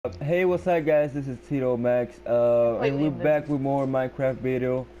Hey, what's up, guys? This is Tito Max, and Completely we're back invisible. with more Minecraft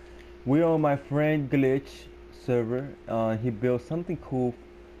video. We're on my friend Glitch server. He built something cool,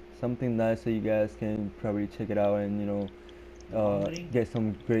 something nice, so you guys can probably check it out and get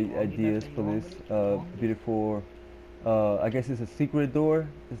some great ideas for this beautiful. I guess it's a secret door.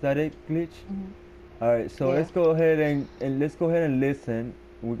 Is that it, Glitch? Hmm. All right, so Yeah. let's go ahead and let's go ahead and listen.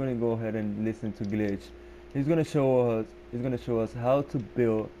 We're gonna go ahead and listen to Glitch. He's gonna show us. He's gonna show us how to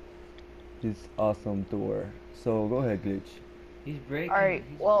build this awesome door. So go ahead, Glitch. Alright,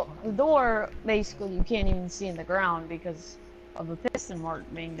 well, the door, basically, you can't even see in the ground because of the piston mark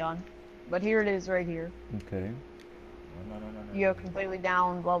being done. But here it is right here. Okay. You go completely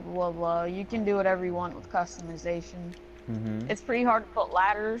down, blah, blah, blah, blah. You can do whatever you want with customization. Mm-hmm. It's pretty hard to put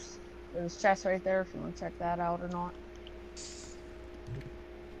ladders. There's chests right there if you want to check that out or not.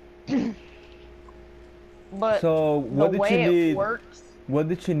 But So the what did you way it need? works, What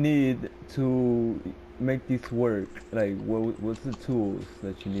did you need to make this work? Like, what's the tools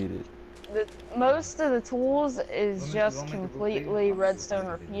that you needed? most of the tools is just completely redstone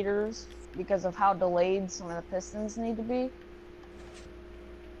repeaters because of how delayed some of the pistons need to be.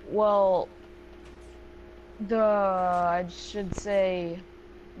 Well, I should say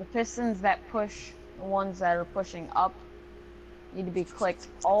the pistons that push, the ones that are pushing up, need to be clicked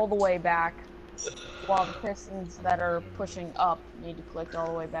all the way back, while the pistons that are pushing up need to click all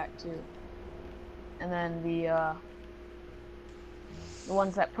the way back too. And then the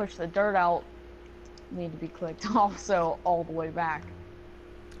ones that push the dirt out need to be clicked also all the way back.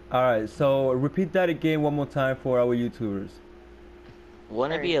 All right. So repeat that again one more time for our YouTubers.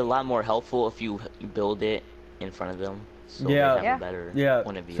 Wouldn't it be a lot more helpful if you build it in front of them so they have Yeah. a Yeah. better Yeah.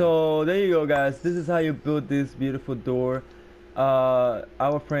 point of view? So there you go, guys. This is how you build this beautiful door.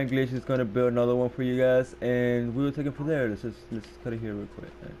 Our friend Glitch is gonna build another one for you guys, and we will take it from there. Let's cut it here real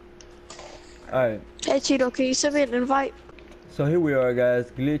quick. All right. Hey Cheeto, can you send me an invite? So here we are, guys.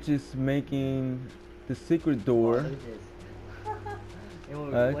 Glitch is making the secret door.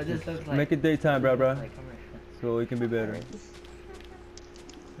 What this looks like. Make it daytime, bro, bro. Like, come here. So it can be better.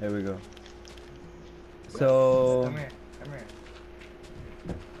 There we go. So Come here. Come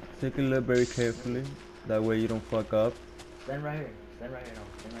here. take a look very carefully. That way you don't fuck up. Stand right here. Stand right here. No,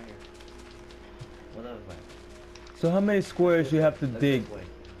 stand right here. What does it look like? So how many squares you have to Look dig this way.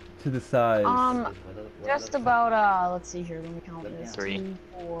 to the sides? What Just looks about let's see here, let me count Look this. down. 3. 2,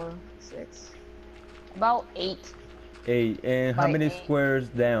 4, 6. About 8. 8. And how By many 8. squares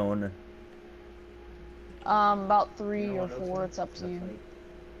down? About 3 You know or what it looks 4, like? it's up to Looks you. like-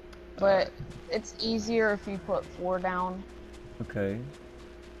 But it's easier if you put 4 down Okay.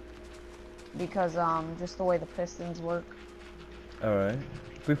 because just the way the pistons work. All right.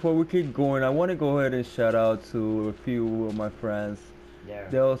 Before we keep going, I want to go ahead and shout out to a few of my friends. There.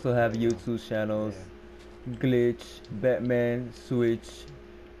 They also have There you go. YouTube channels. There. Glitch, Batman, Switch,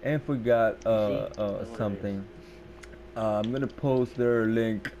 and forgot That's what it something. I'm gonna post their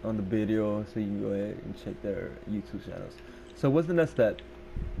link on the video so you can go ahead and check their YouTube channels. So what's the next step?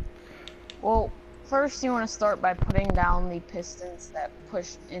 Well, first you want to start by putting down the pistons that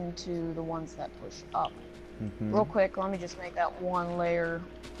push into the ones that push up. Real quick, let me just make that one layer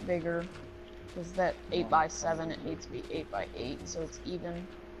bigger because that 8x7, it needs to be 8x8 so it's even.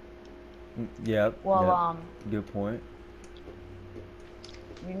 Yep. Well, yep. Good point.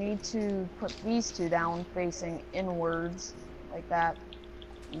 you need to put these two down facing inwards, like that.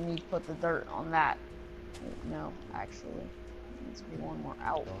 You need to put the dirt on that. No, actually, it needs to be one more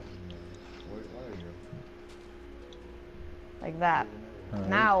out, Where are you? like that. Alright.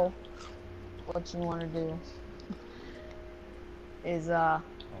 Now, what you want to do is,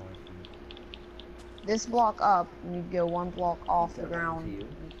 this block up, you go one block off the ground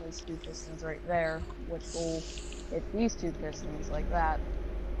and place 2 pistons right there, which will hit these 2 pistons like that,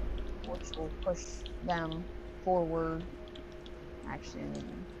 which will push them forward. Actually, I need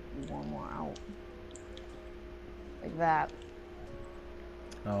to do one more out. Like that.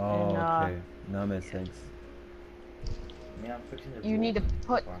 Oh, And, okay. Now it makes sense. Yeah, I'm fixing the You need to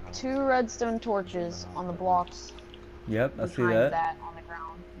put for our house. 2 redstone torches on the blocks Yep, I see behind that. on the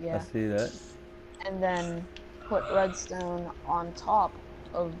ground. I Yeah. see that. And then put redstone on top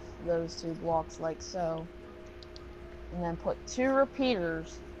of those 2 blocks like so. And then put 2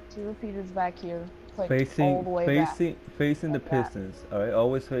 repeaters back here. Click all the way back. Facing the Like that. pistons. All right,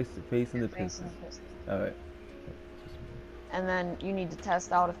 always facing the Facing pistons. the pistons. All right. And then you need to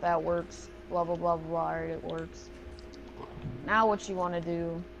test out if that works. Blah blah blah blah. Alright, it works. Now what you want to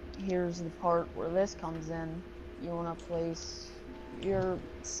do? Here's the part where this comes in. You want to place your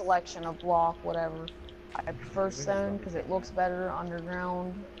selection of block, whatever. I prefer stone because it looks better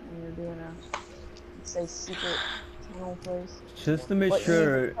underground when you're doing a, say, secret tunnel place. Just to make But you need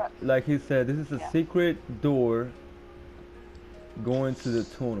to sure, like he said, this is a Yeah. secret door going to the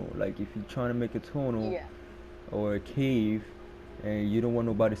tunnel. Like if you're trying to make a tunnel Yeah. or a cave, and you don't want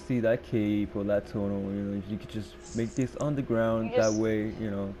nobody to see that cave or that tunnel, you know, you could just make this underground. You That just- way,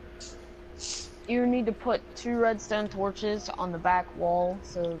 you know. You need to put 2 redstone torches on the back wall,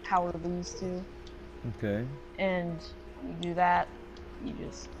 so power these 2. Okay. And you do that, you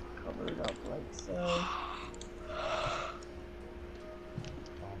just cover it up like so.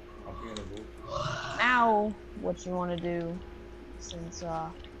 Now, what you want to do, since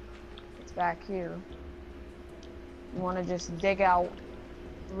it's back here, you want to just dig out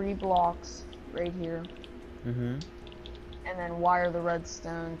 3 blocks right here, Mm-hmm. and then wire the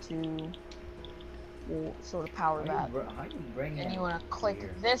redstone to sort of power that. How you bring And it you want to click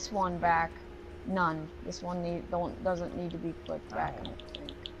here? this one back. None. This one doesn't need to be clicked back. I Ow. don't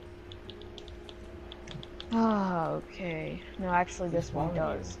think. Ah, okay. No, actually, this one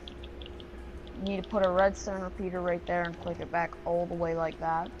following does. You need to put a redstone repeater right there and click it back all the way like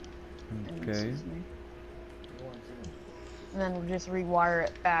that. And, Okay. excuse me. You want to? And then we'll just rewire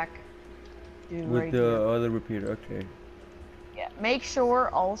it back to With right the here. other repeater. Okay. Yeah. Make sure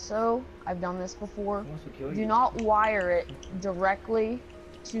also, I've done this before, He wants to kill do you. not wire it directly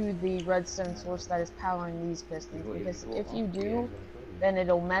to the redstone source that is powering these pistons, because if you do, then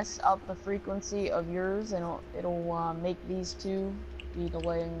it'll mess up the frequency of yours, and it'll make these 2 be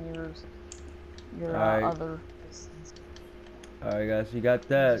delaying your Alright. other pistons. Alright, guys, you got You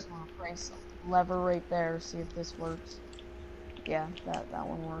that. just want to press the lever right there, see if this works. Yeah, that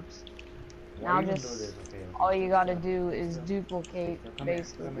one works. Why Now you gonna just- do this? Okay, All you gotta stop. do is Stop. duplicate Come here,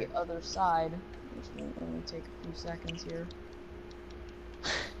 basically come the here. other side, which will only take a few seconds here.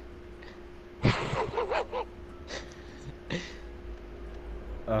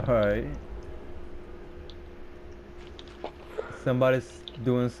 Alright. Somebody's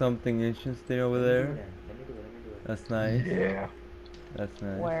doing something interesting over Let me do there. that. Let me do it. That's nice. Yeah. That's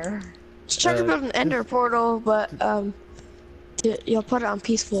nice. Where? Just try to build an ender portal, but you'll put it on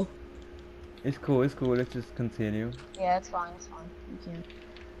peaceful. It's cool, it's cool. Let's just continue. Yeah, it's fine, you can.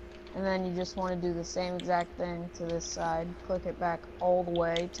 And then you just want to do the same exact thing to this side. Click it back all the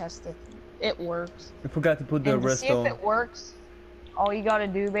way, test if it works. I forgot to put the And to see if redstone. it works, all you gotta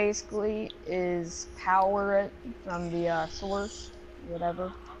do basically is power it from the source,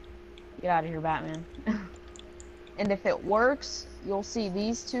 whatever. Get out of here, Batman. And if it works, you'll see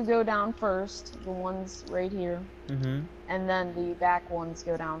these 2 go down first, the ones right here, Mm-hmm. and then the back ones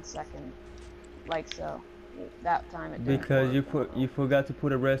go down second, like so. That time it didn't Because work. you forgot to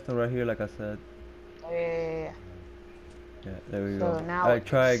put a redstone right here, like I said. Yeah. Yeah, there we So go. now Alright, it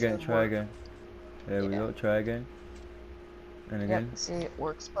try should again, try work. again. There we Yeah. go, try again. And Yep, again. see, it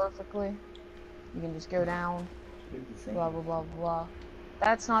works perfectly. You can just go down, blah, blah, blah, blah.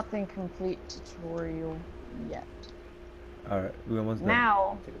 That's not the complete tutorial yet. Alright, we almost done.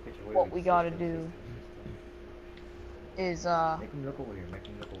 Now, Take a picture. Wait, what wait, we stay gotta still, do stay is, still. Make him look over here. Make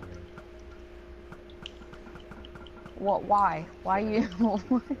him look over here. why? Why you,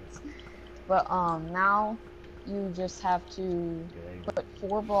 what? But, now, you just have to Yeah, there you go. put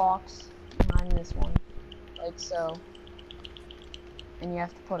 4 blocks behind this one, like so. And you have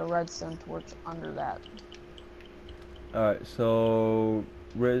to put a redstone torch under that. Alright, so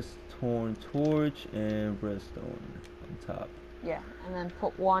redstone torch and redstone on top. Yeah, and then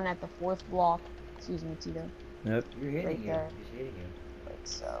put 1 at the 4th block. Excuse me, Tito. Yep. You're hitting Right him. there. He's hitting him. Like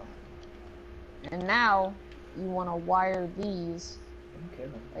so. And now you want to wire these Don't kill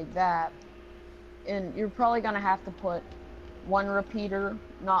him. like that. And you're probably going to have to put 1 repeater,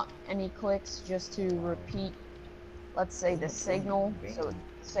 not any clicks, just to repeat, let's say, the signal. So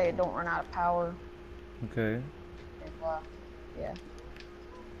say it don't run out of power. Okay. And, yeah.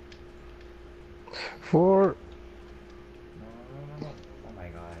 For No. Oh my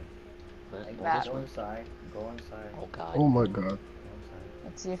god. But, Like well, that. this Go one- inside. Go inside. Oh god. oh my god. Go inside.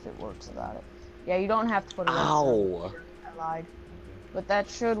 Let's see if it works without it. Yeah, you don't have to put a redstone. Ow! I lied. But that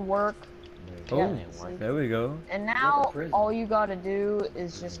should work. Oh, Yeah, it worked. there we go. And now prison. all you gotta do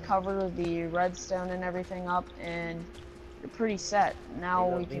is just cover the redstone and everything up, and you're pretty set. Now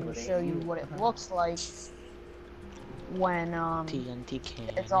we can show you what it looks like when TNT can.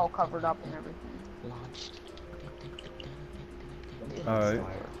 it's all covered up and everything. launched. Alright.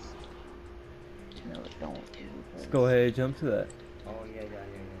 No, it don't. Let's go ahead, jump to that. Oh yeah.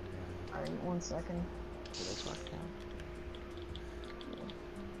 Alright, 1 second. Did this work now?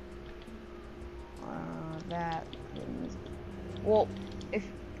 That is... Well, if...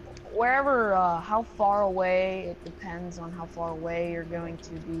 wherever, how far away, it depends on how far away you're going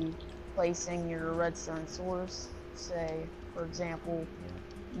to be placing your redstone source. Say, for example,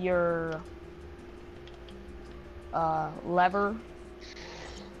 your lever.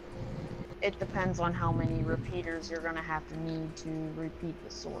 It depends on how many repeaters you're gonna have to need to repeat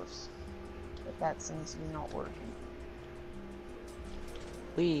the source. But that seems to be not working.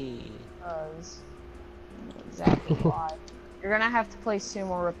 Because I know exactly why. You're gonna have to place 2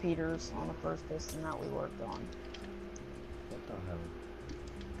 more repeaters on the first piston that we worked on. What the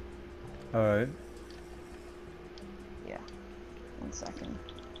hell? Alright. Yeah. 1 second.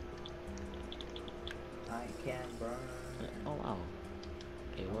 I can burn. Oh wow.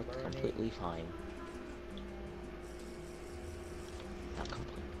 It worked completely fine. Not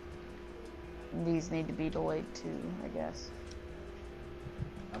completely. And these need to be delayed too, I guess.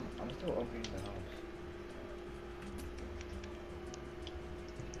 I'm still opening the house.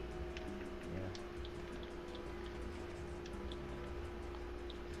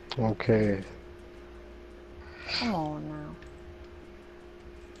 Yeah. Okay. Come on now.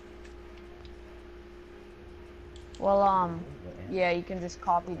 Well, yeah, you can just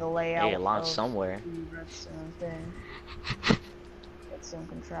copy the layout. Hey, it launched of somewhere. the redstone thing. Redstone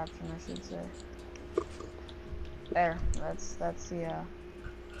contraption, I should say. There, that's the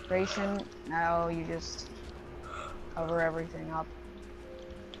creation. Now you just cover everything up.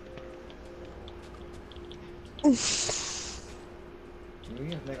 We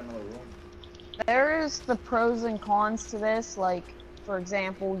can make another room. There is the pros and cons to this. Like, for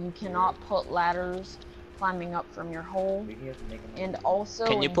example, you cannot put ladders climbing up from your hole, We can make another and room. also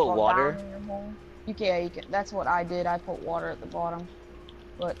Can you when put fall water? down in your hole, you can. That's what I did. I put water at the bottom,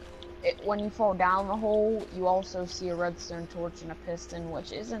 but when you fall down the hole, you also see a redstone torch and a piston,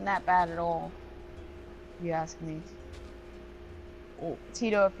 which isn't that bad at all, if you ask me. Well,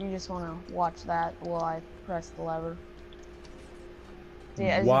 Tito, if you just want to watch that while I press the lever. So,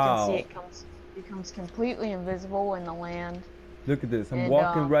 yeah, as you can see, Wow. it becomes completely invisible in the land. Look at this. I'm And,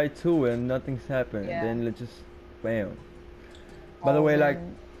 walking right to it and nothing's happening. yeah. Then let's just bam. By the way, falls like,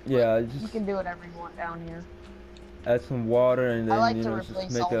 in. yeah, You just can do whatever you want down here. add some water and I then like you to know just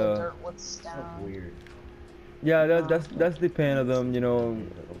replace make all the a. dirt with That's stone. weird. Yeah, Uh, that's depend of them, you know,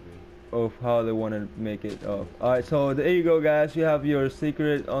 of how they want to make it. All right, so there you go, guys. You have your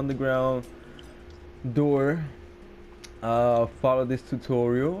secret underground door. Follow this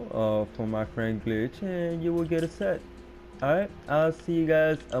tutorial from my friend Glitch, and you will get a set. All right, I'll see you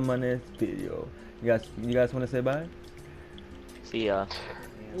guys on my next video. You guys want to say bye? See ya.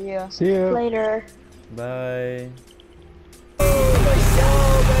 Yeah. See ya. Later. Bye.